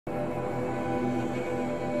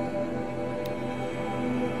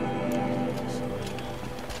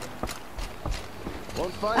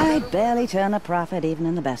I barely turn a profit even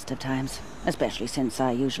in the best of times, especially since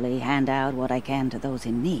I usually hand out what I can to those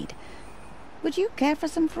in need. Would you care for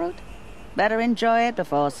some fruit? Better enjoy it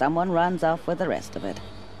before someone runs off with the rest of it.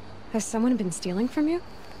 Has someone been stealing from you?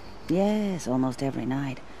 Yes, almost every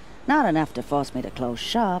night. Not enough to force me to close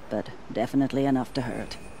shop, but definitely enough to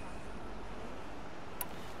hurt.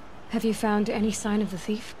 Have you found any sign of the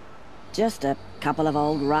thief? Just a couple of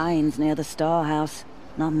old rinds near the storehouse.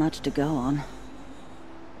 Not much to go on.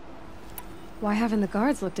 Why haven't the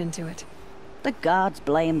guards looked into it? The gods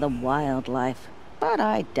blame the wildlife, but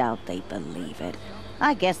I doubt they believe it.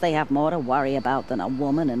 I guess they have more to worry about than a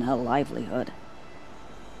woman and her livelihood.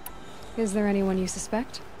 Is there anyone you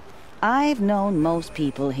suspect? I've known most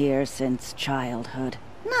people here since childhood.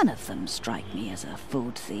 None of them strike me as a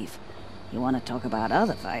food thief. You want to talk about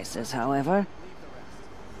other vices, however?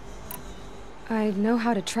 I know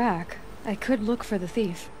how to track. I could look for the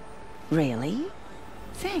thief. Really?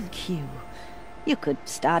 Thank you. You could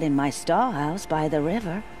start in my storehouse by the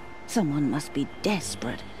river. Someone must be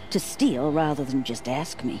desperate to steal rather than just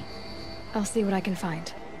ask me. I'll see what I can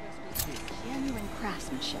find. Genuine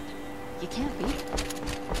craftsmanship. You can't beat it.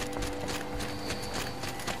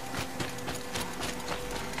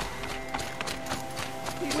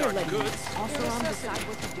 These are goods. Also on decide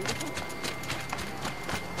what to do with them?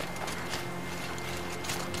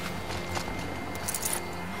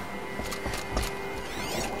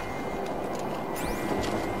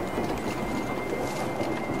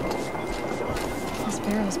 This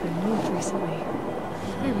barrel's been moved recently.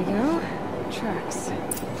 There we go. Tracks.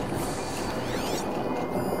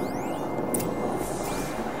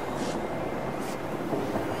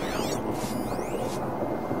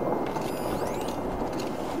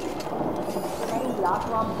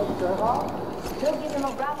 He'll give him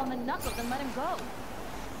a rap on the knuckles and let him go.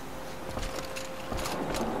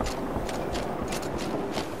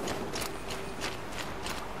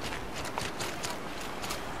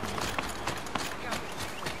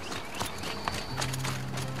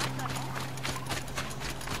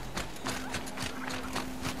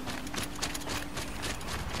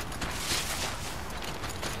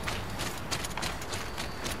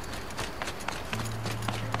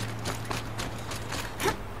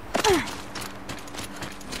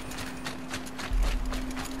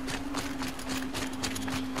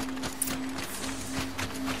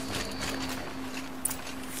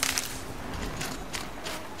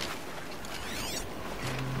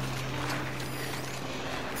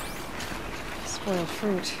 Spoiled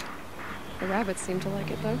fruit. The rabbits seem to like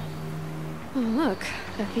it, though. Oh, look.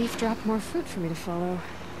 The thief dropped more fruit for me to follow.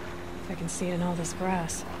 If I can see it in all this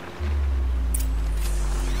grass.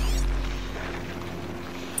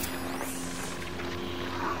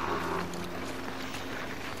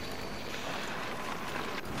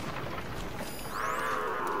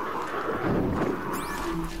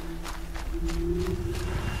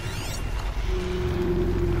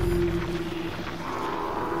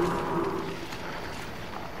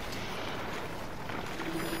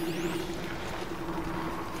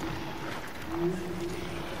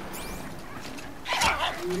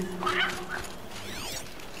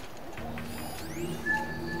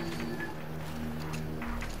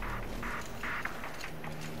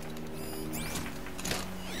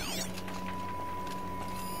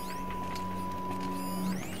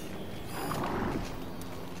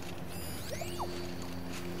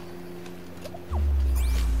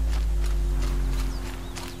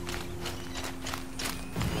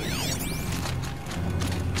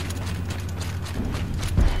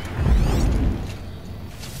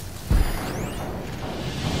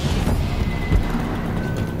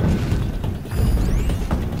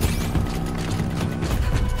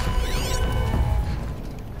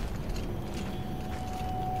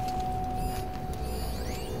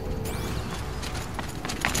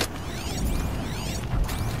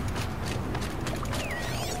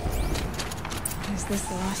 Is this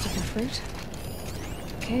the last of the fruit?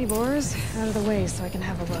 Okay, boars, out of the way so I can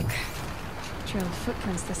have a look. Trail of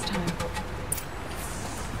footprints this time.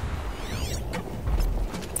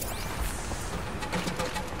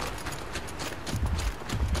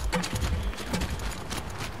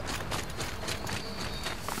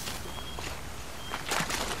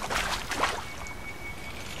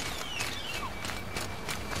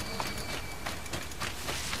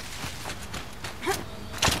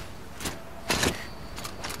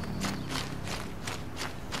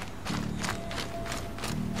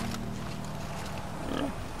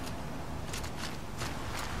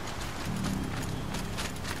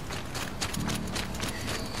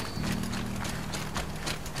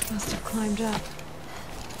 Must have climbed up.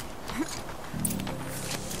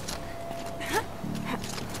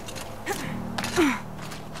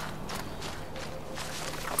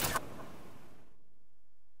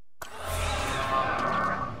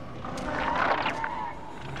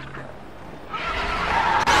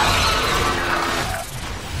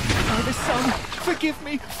 Forgive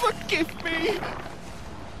me! Forgive me!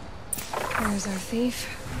 There's our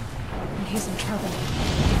thief. And he's in trouble.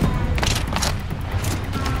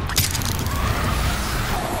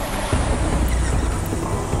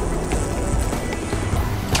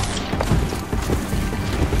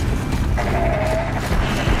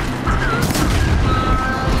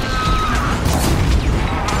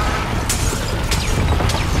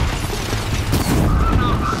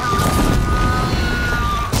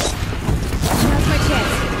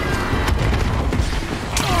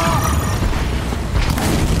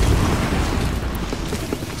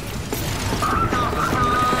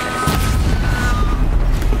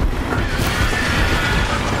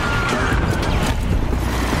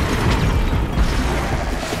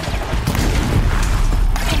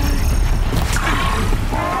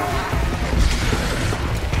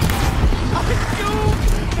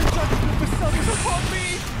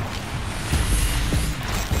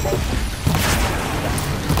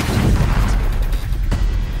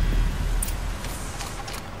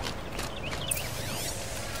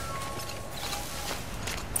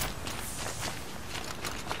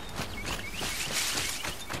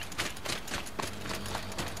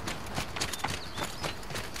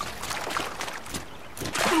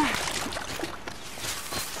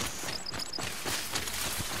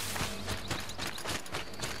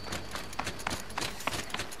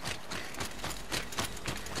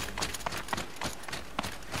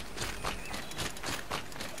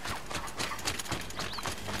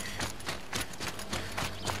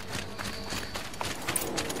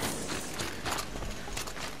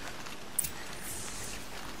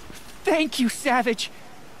 Thank you, Savage!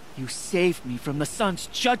 You saved me from the sun's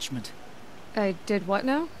judgment. I did what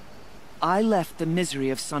now? I left the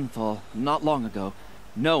misery of Sunfall not long ago,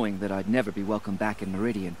 knowing that I'd never be welcome back in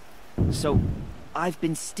Meridian. So, I've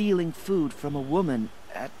been stealing food from a woman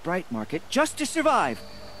at Bright Market just to survive.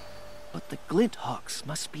 But the Glinthawks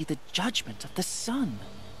must be the judgment of the sun.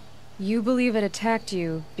 You believe it attacked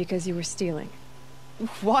you because you were stealing.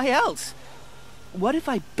 Why else? What if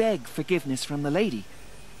I beg forgiveness from the lady?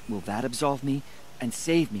 Will that absolve me and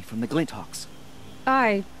save me from the Glinthawks?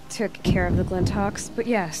 I took care of the Glinthawks, but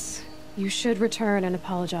yes, you should return and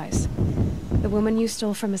apologize. The woman you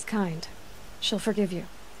stole from is kind. She'll forgive you.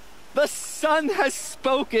 The sun has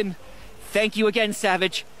spoken! Thank you again,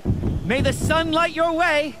 Savage. May the sun light your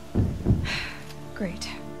way! Great.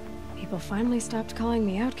 People finally stopped calling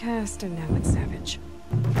me outcast, and now it's Savage.